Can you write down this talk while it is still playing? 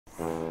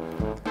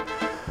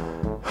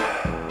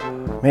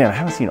Man, I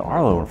haven't seen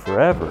Arlo in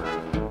forever.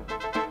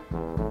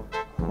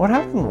 What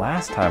happened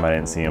last time I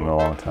didn't see him in a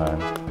long time?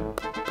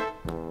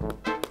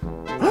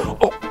 Oh,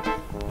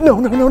 no,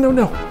 no, no, no,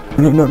 no.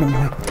 No, no, no,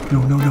 no,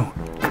 no, no, no, no.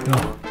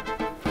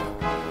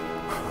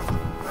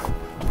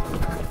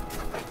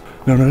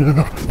 No, no, no,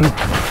 no, no.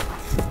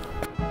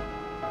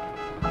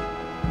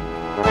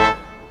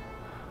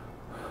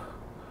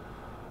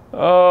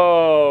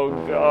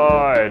 Oh,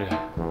 God.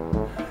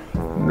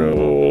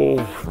 No.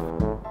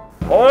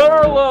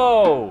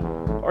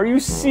 Arlo! Are you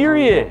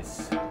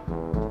serious?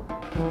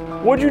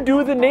 What'd you do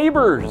with the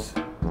neighbors?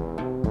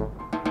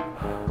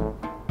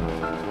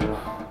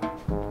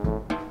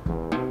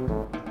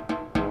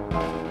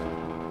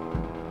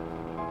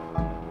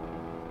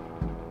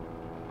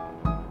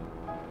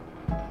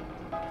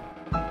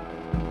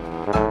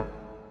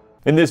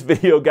 In this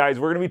video, guys,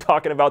 we're going to be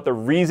talking about the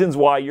reasons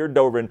why your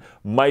Doberman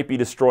might be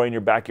destroying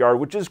your backyard,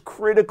 which is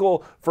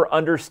critical for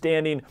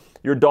understanding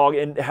your dog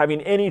and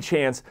having any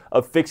chance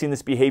of fixing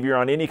this behavior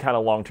on any kind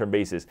of long-term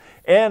basis.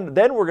 And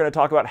then we're going to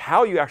talk about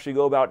how you actually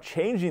go about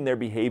changing their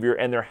behavior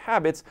and their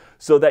habits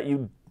so that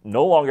you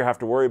no longer have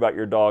to worry about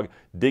your dog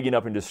digging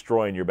up and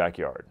destroying your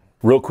backyard.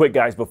 Real quick,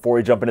 guys, before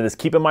we jump into this,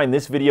 keep in mind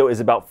this video is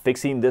about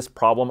fixing this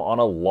problem on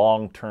a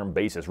long-term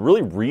basis,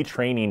 really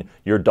retraining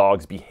your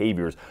dog's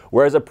behaviors.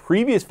 Whereas a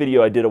previous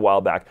video I did a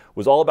while back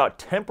was all about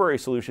temporary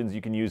solutions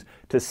you can use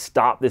to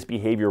stop this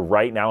behavior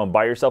right now and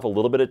buy yourself a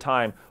little bit of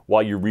time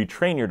while you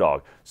retrain your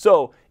dog.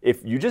 So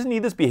if you just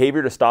need this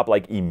behavior to stop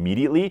like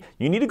immediately,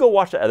 you need to go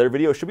watch the other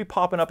video. It should be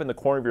popping up in the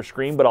corner of your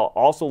screen, but I'll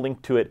also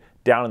link to it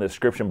down in the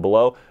description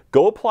below.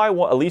 Go apply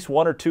at least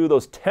one or two of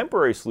those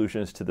temporary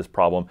solutions to this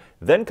problem,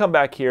 then come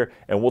back here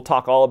and we'll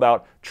talk all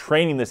about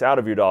training this out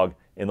of your dog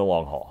in the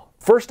long haul.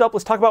 First up,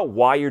 let's talk about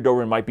why your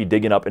Doberman might be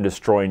digging up and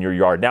destroying your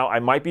yard. Now, I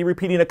might be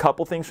repeating a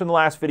couple things from the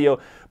last video,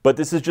 but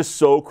this is just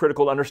so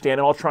critical to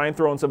understand, and I'll try and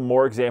throw in some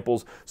more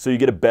examples so you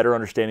get a better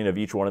understanding of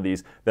each one of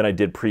these than I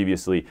did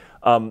previously.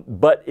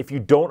 But if you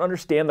don't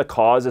understand the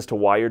cause as to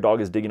why your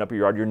dog is digging up your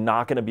yard, you're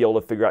not going to be able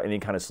to figure out any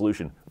kind of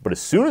solution. But as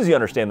soon as you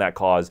understand that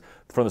cause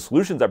from the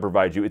solutions I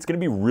provide you, it's going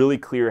to be really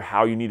clear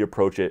how you need to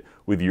approach it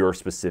with your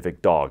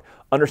specific dog.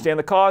 Understand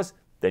the cause,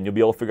 then you'll be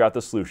able to figure out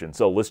the solution.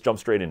 So let's jump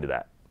straight into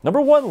that. Number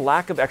one,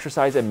 lack of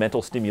exercise and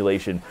mental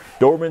stimulation.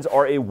 Dobermans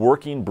are a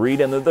working breed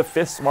and they're the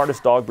 5th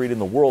smartest dog breed in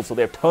the world, so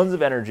they have tons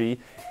of energy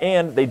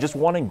and they just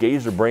want to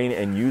engage their brain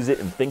and use it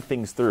and think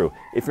things through.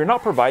 If you're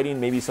not providing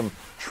maybe some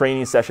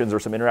training sessions or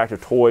some interactive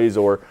toys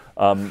or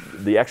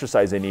the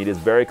exercise they need, it's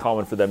very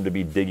common for them to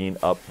be digging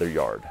up their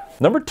yard.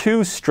 Number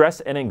two, stress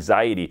and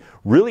anxiety.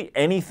 Really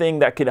anything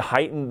that could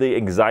heighten the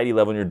anxiety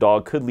level in your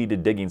dog could lead to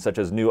digging, such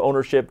as new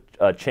ownership,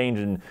 change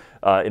in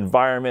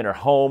environment or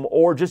home,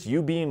 or just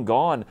you being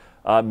gone.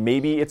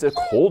 Maybe it's a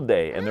cold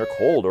day and they're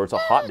cold, or it's a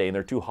hot day and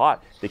they're too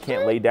hot. They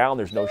can't lay down,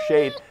 there's no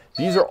shade.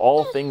 These are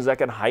all things that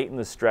can heighten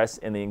the stress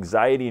and the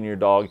anxiety in your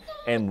dog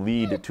and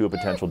lead to a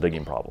potential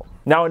digging problem.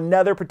 Now,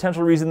 another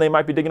potential reason they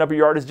might be digging up your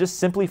yard is just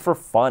simply for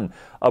fun.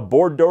 A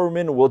bored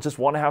Doberman will just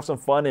want to have some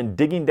fun, and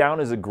digging down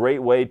is a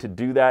great way to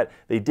do that.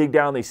 They dig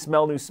down, they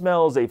smell new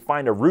smells, they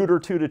find a root or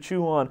two to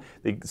chew on,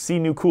 they see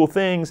new cool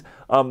things.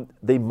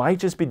 They might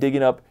just be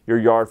digging up your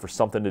yard for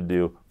something to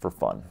do for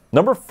fun.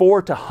 Number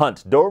four, to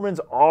hunt. Dobermans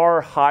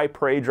are high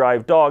prey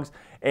drive dogs,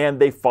 and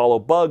they follow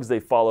bugs, they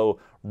follow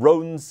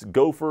rodents,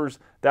 gophers,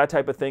 that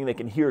type of thing. They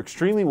can hear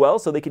extremely well,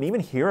 so they can even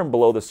hear them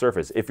below the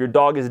surface. If your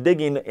dog is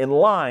digging in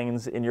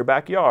lines in your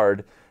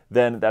backyard,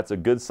 then that's a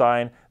good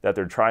sign that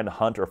they're trying to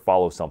hunt or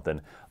follow something.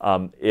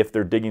 If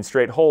they're digging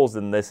straight holes,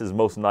 then this is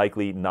most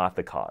likely not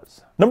the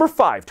cause. Number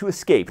five, to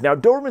escape. Now,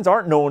 Dobermans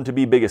aren't known to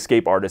be big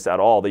escape artists at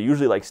all. They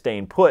usually like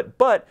staying put,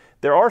 but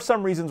there are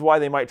some reasons why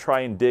they might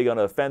try and dig on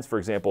a fence, for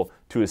example,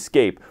 to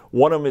escape.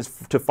 One of them is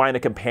to find a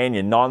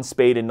companion.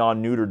 Non-spayed and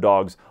non-neuter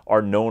dogs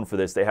are known for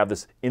this. They have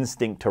this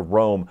instinct to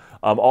roam.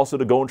 Also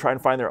to go and try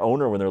and find their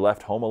owner when they're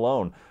left home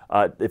alone.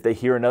 If they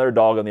hear another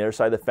dog on the other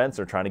side of the fence,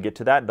 they're trying to get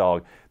to that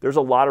dog. There's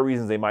a lot of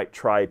reasons they might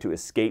try to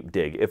escape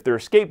dig. If they're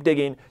escape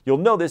digging, you'll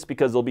know this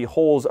because there'll be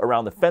holes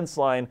around the fence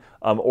line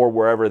or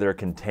wherever they're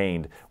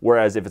contained.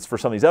 Whereas if it's for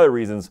some of these other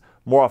reasons,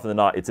 more often than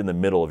not, it's in the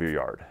middle of your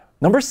yard.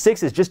 Number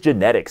six is just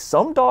genetics.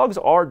 Some dogs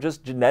are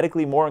just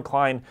genetically more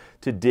inclined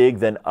to dig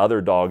than other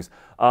dogs.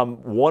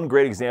 One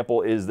great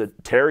example is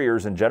that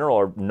terriers in general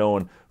are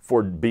known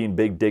for being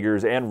big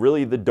diggers, and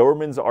really the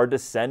Dobermans are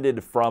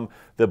descended from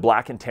the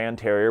Black and Tan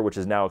Terrier, which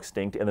is now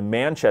extinct, and the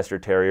Manchester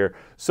Terrier.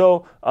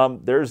 So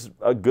there's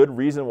a good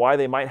reason why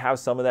they might have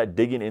some of that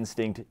digging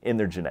instinct in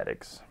their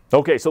genetics.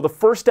 Okay, so the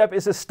first step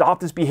is to stop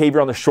this behavior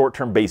on the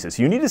short-term basis.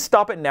 You need to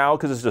stop it now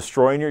because it's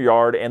destroying your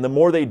yard, and the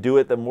more they do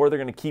it, the more they're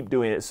going to keep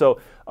doing it. So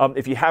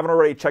if you haven't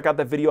already, check out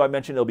that video I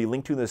mentioned. It'll be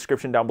linked to in the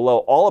description down below,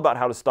 all about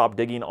how to stop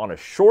digging on a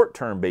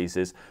short-term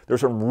basis. There's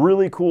some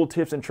really cool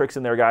tips and tricks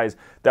in there, guys,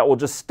 that will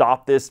just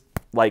stop this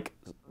like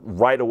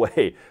right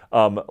away,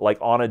 like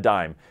on a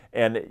dime.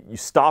 And you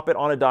stop it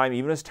on a dime,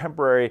 even if it's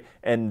temporary,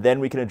 and then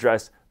we can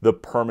address the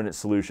permanent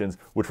solutions,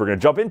 which we're going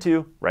to jump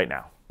into right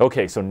now.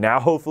 Okay, so now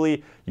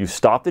hopefully you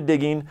stop the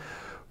digging,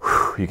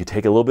 You can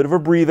take a little bit of a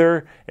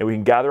breather and we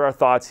can gather our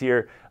thoughts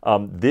here.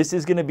 This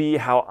is gonna be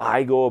how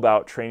I go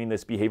about training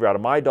this behavior out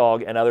of my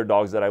dog and other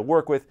dogs that I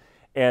work with.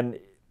 And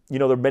you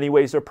know, there are many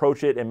ways to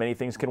approach it and many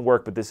things can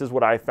work, but this is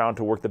what I found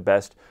to work the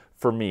best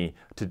for me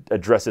to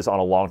address this on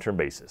a long-term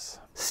basis.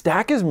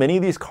 Stack as many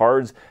of these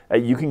cards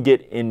that you can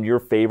get in your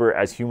favor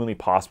as humanly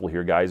possible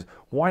here, guys.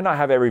 Why not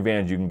have every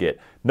advantage you can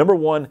get? Number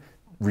one,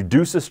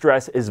 reduce the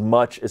stress as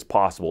much as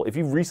possible. If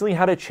you've recently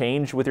had a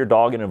change with your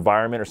dog in an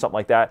environment or something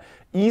like that,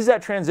 ease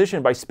that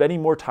transition by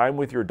spending more time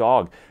with your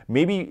dog.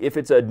 Maybe if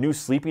it's a new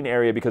sleeping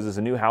area because it's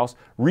a new house,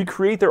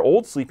 recreate their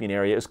old sleeping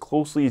area as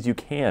closely as you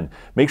can.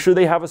 Make sure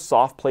they have a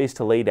soft place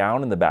to lay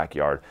down in the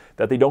backyard,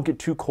 that they don't get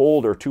too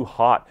cold or too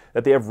hot,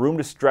 that they have room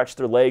to stretch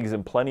their legs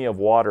and plenty of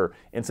water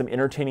and some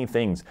entertaining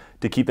things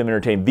to keep them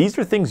entertained. These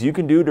are things you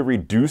can do to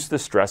reduce the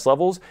stress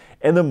levels,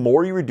 and the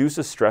more you reduce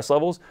the stress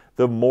levels,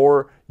 the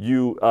more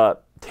you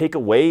take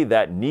away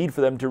that need for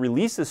them to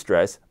release the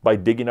stress by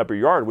digging up your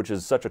yard, which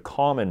is such a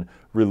common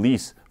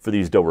release for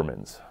these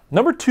Dobermans.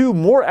 Number two,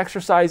 more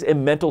exercise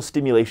and mental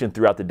stimulation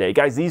throughout the day.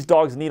 Guys, these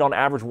dogs need on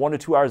average 1 to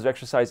 2 hours of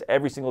exercise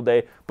every single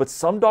day, but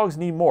some dogs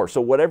need more.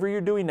 So whatever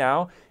you're doing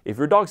now, if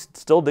your dog's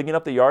still digging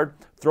up the yard,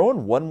 throw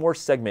in one more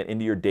segment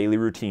into your daily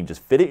routine.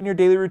 Just fit it in your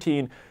daily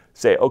routine.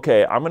 Say,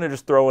 okay, I'm gonna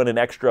just throw in an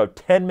extra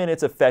 10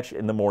 minutes of fetch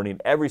in the morning,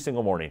 every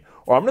single morning.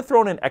 Or I'm gonna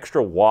throw in an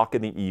extra walk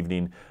in the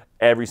evening,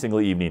 every single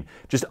evening.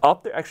 Just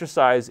up their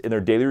exercise in their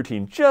daily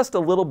routine just a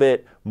little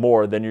bit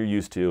more than you're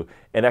used to,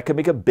 and that can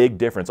make a big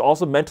difference.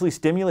 Also mentally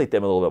stimulate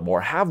them a little bit more.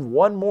 Have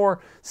one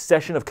more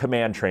session of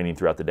command training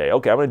throughout the day.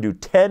 Okay, I'm gonna do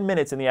 10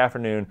 minutes in the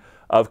afternoon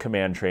of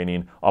command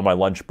training on my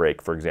lunch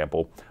break, for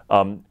example.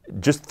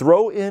 Just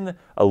throw in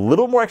a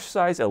little more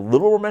exercise, a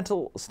little more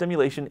mental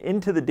stimulation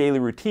into the daily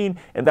routine,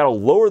 and that'll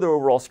lower their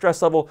overall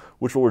stress level,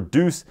 which will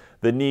reduce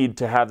the need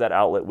to have that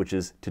outlet, which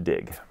is to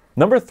dig.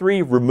 Number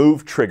three,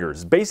 remove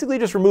triggers. Basically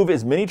just remove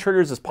as many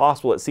triggers as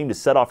possible that seem to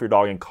set off your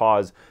dog and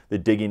cause the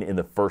digging in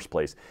the first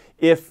place.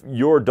 If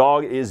your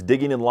dog is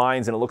digging in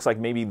lines and it looks like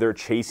maybe they're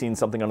chasing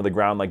something under the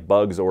ground like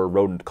bugs or a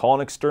rodent, call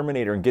an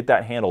exterminator and get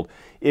that handled.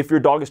 If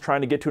your dog is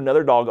trying to get to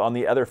another dog on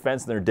the other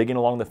fence and they're digging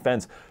along the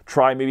fence,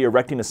 try maybe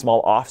erecting a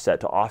small offset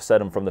to offset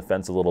them from the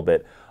fence a little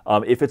bit.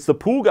 If it's the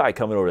pool guy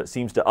coming over that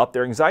seems to up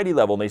their anxiety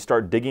level and they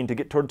start digging to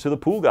get to the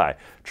pool guy,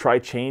 try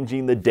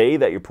changing the day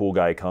that your pool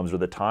guy comes or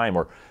the time,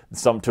 or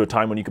to a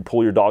time when you can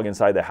pull your dog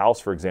inside the house,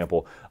 for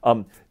example.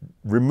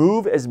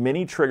 Remove as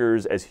many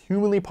triggers as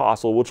humanly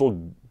possible, which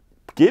will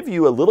give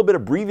you a little bit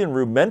of breathing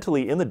room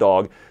mentally in the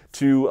dog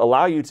to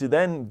allow you to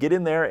then get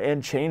in there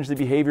and change the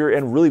behavior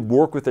and really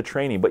work with the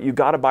training. But you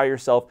got to buy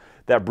yourself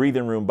that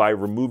breathing room by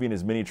removing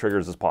as many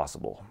triggers as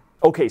possible.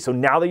 Okay, so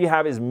now that you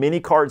have as many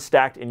cards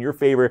stacked in your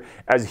favor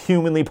as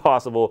humanly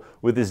possible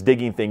with this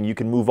digging thing, you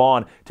can move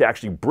on to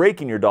actually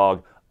breaking your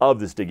dog of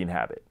this digging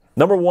habit.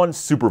 Number one,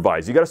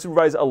 supervise. You got to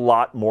supervise a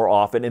lot more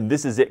often, and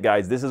this is it,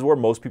 guys. This is where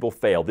most people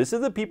fail. This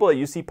is the people that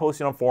you see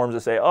posting on forums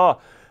that say, oh,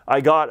 I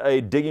got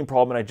a digging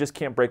problem and I just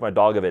can't break my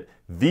dog of it.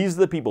 These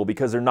are the people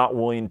because they're not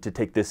willing to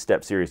take this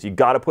step serious. You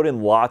got to put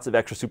in lots of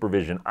extra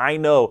supervision. I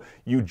know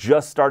you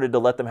just started to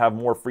let them have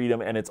more freedom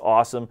and it's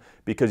awesome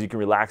because you can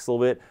relax a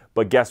little bit,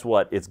 but guess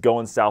what? It's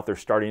going south. They're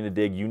starting to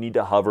dig. You need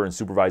to hover and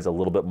supervise a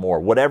little bit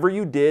more. Whatever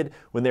you did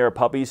when they were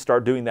puppies,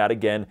 start doing that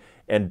again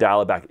and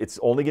dial it back. It's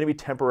only going to be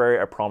temporary,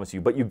 I promise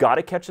you, but you got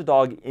to catch the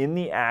dog in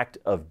the act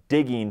of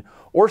digging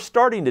or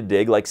starting to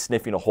dig, like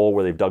sniffing a hole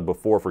where they've dug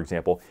before, for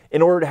example,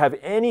 in order to have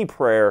any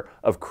prayer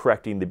of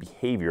correcting the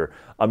behavior.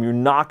 You're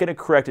not going to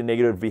correct a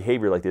negative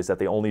behavior like this that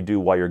they only do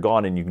while you're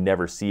gone and you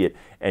never see it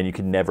and you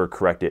can never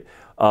correct it.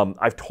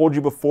 I've told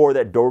you before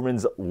that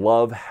Dobermans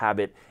love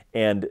habit,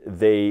 and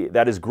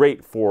that is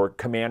great for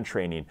command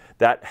training.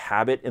 That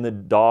habit in the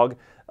dog,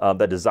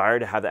 that desire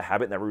to have that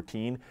habit and that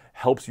routine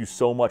helps you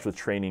so much with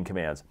training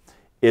commands.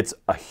 It's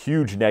a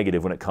huge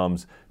negative when it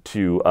comes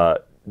to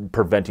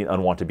preventing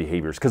unwanted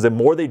behaviors, because the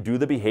more they do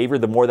the behavior,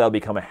 the more that'll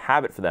become a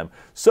habit for them.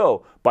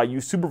 So by you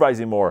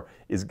supervising more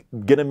is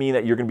going to mean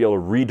that you're going to be able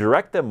to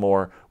redirect them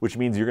more, which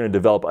means you're going to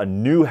develop a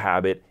new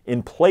habit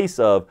in place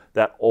of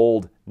that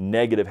old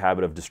negative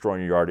habit of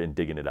destroying your yard and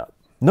digging it up.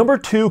 Number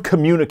two,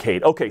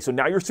 communicate. Okay, so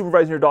now you're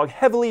supervising your dog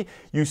heavily.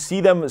 You see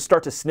them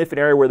start to sniff an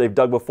area where they've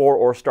dug before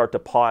or start to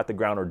paw at the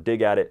ground or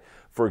dig at it.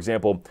 For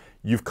example,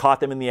 you've caught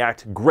them in the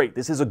act. Great,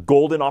 this is a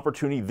golden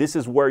opportunity. This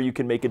is where you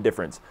can make a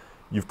difference.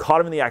 You've caught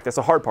them in the act. That's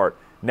the hard part.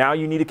 Now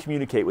you need to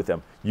communicate with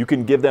them. You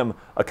can give them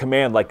a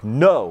command like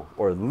no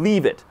or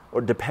leave it,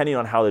 or depending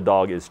on how the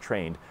dog is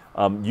trained.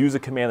 Use a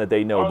command that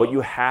they know, but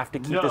you have to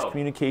keep this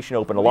communication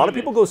open. A lot of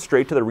people go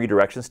straight to the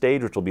redirection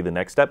stage, which will be the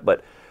next step,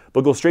 but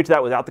go straight to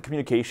that without the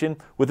communication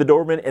with the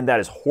Doberman, and that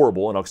is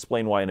horrible, and I'll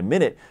explain why in a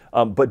minute.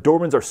 But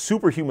Dobermans are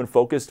superhuman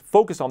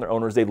focused on their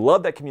owners. They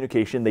love that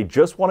communication. They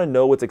just want to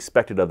know what's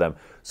expected of them.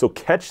 So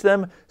catch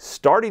them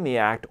starting the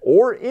act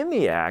or in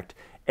the act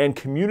and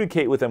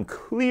communicate with them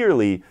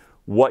clearly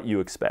what you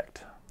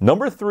expect.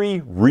 Number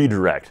 3,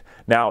 redirect.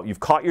 Now, you've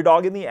caught your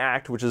dog in the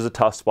act, which is a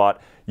tough spot.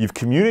 You've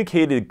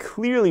communicated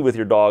clearly with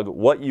your dog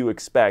what you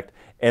expect,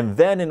 and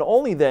then and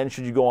only then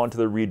should you go on to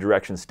the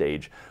redirection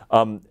stage.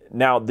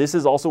 Now, this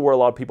is also where a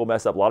lot of people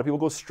mess up. A lot of people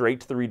go straight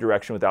to the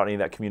redirection without any of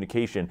that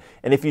communication.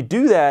 And if you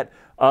do that,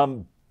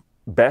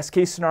 best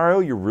case scenario,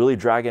 you're really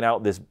dragging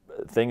out this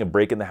thing and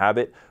breaking the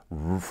habit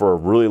for a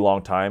really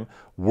long time.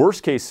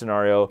 Worst case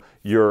scenario,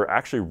 you're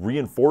actually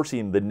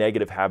reinforcing the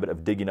negative habit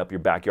of digging up your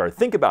backyard.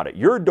 Think about it.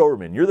 You're a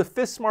Doberman. You're the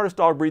 5th smartest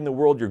dog breed in the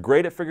world. You're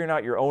great at figuring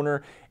out your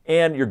owner,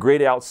 and you're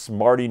great at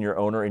outsmarting your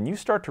owner. And you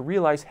start to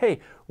realize, hey,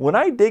 when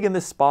I dig in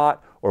this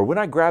spot, or when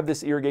I grab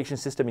this irrigation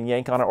system and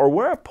yank on it, or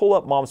when I pull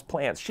up mom's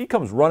plants, she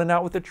comes running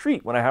out with a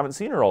treat when I haven't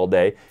seen her all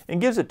day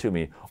and gives it to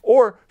me.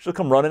 Or she'll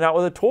come running out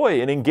with a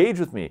toy and engage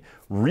with me.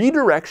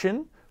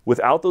 Redirection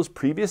without those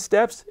previous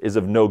steps is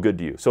of no good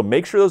to you. So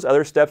make sure those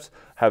other steps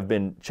have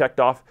been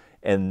checked off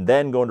and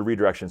then go into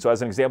redirection. So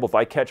as an example, if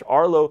I catch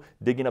Arlo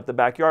digging up the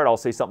backyard, I'll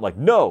say something like,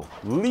 no,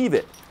 leave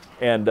it.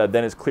 And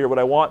then it's clear what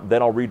I want.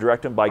 Then I'll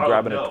redirect him by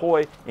grabbing a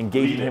toy,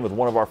 engaging him with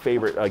one of our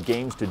favorite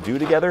games to do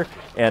together,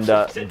 and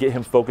get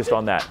him focused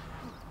on that.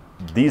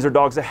 These are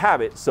dogs of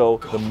habit, so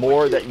the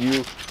more that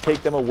you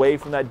take them away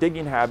from that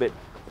digging habit,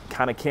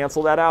 kind of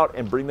cancel that out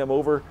and bring them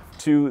over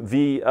to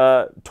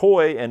the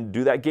toy and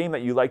do that game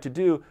that you like to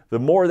do, the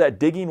more that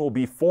digging will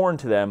be foreign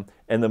to them,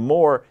 and the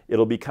more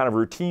it'll be kind of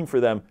routine for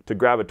them to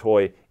grab a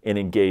toy and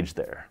engage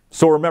there.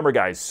 So remember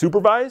guys,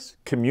 supervise,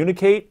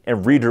 communicate,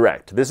 and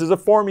redirect. This is a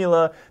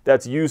formula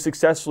that's used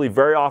successfully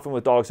very often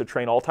with dogs to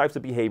train all types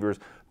of behaviors,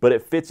 but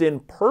it fits in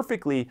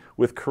perfectly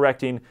with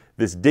correcting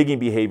this digging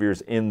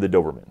behaviors in the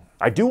Doberman.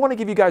 I do want to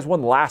give you guys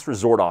one last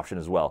resort option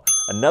as well.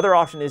 Another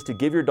option is to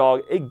give your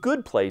dog a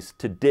good place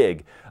to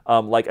dig,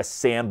 like a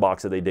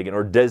sandbox that they dig in,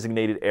 or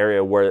designated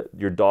area where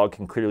your dog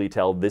can clearly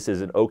tell this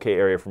is an okay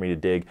area for me to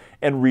dig,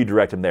 and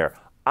redirect them there.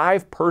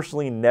 I've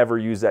personally never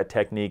used that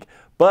technique,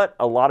 but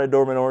a lot of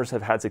Doberman owners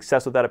have had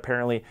success with that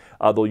apparently.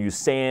 They'll use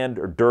sand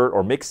or dirt,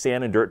 or mix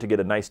sand and dirt to get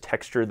a nice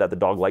texture that the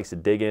dog likes to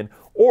dig in,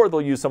 or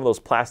they'll use some of those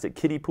plastic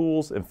kiddie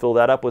pools and fill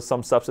that up with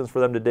some substance for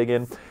them to dig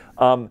in.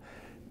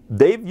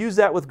 They've used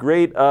that with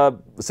great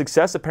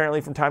success apparently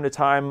from time to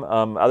time,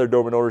 other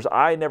Doberman owners.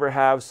 I never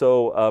have,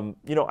 so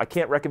you know, I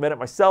can't recommend it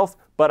myself,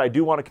 but I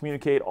do want to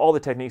communicate all the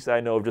techniques that I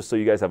know of just so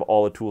you guys have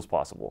all the tools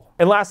possible.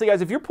 And lastly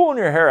guys, if you're pulling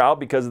your hair out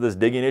because of this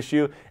digging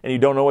issue and you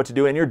don't know what to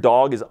do and your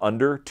dog is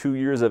under 2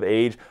 years of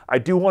age, I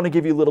do want to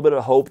give you a little bit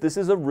of hope. This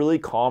is a really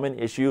common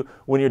issue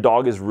when your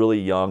dog is really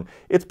young.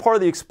 It's part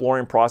of the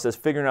exploring process,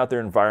 figuring out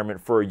their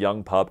environment for a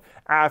young pup.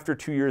 After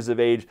 2 years of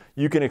age,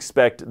 you can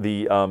expect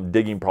the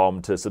digging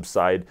problem to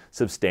subside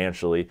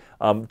substantially.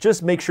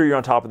 Just make sure you're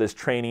on top of this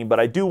training, but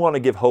I do want to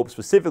give hope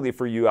specifically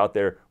for you out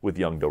there with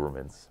young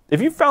Dobermans.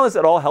 If you found this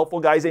at all helpful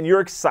guys, and you're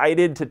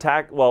excited to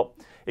tackle, well,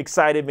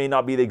 excited may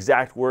not be the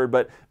exact word,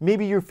 but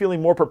maybe you're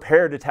feeling more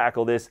prepared to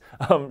tackle this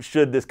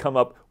should this come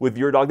up with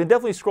your dog, then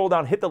definitely scroll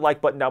down, hit the like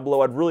button down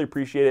below. I'd really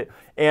appreciate it.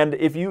 And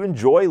if you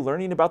enjoy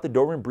learning about the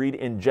Doberman breed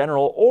in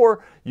general,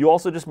 or you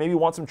also just maybe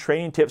want some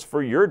training tips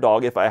for your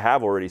dog, if I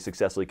have already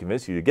successfully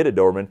convinced you to get a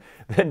Doberman,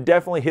 then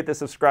definitely hit the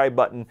subscribe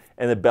button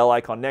and the bell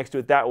icon next to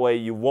it. That way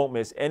you won't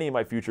miss any of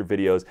my future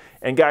videos.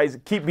 And guys,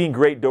 keep being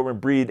great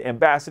Doberman breed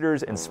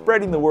ambassadors and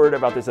spreading the word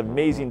about this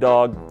amazing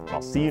dog.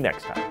 I'll see you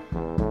next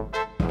time.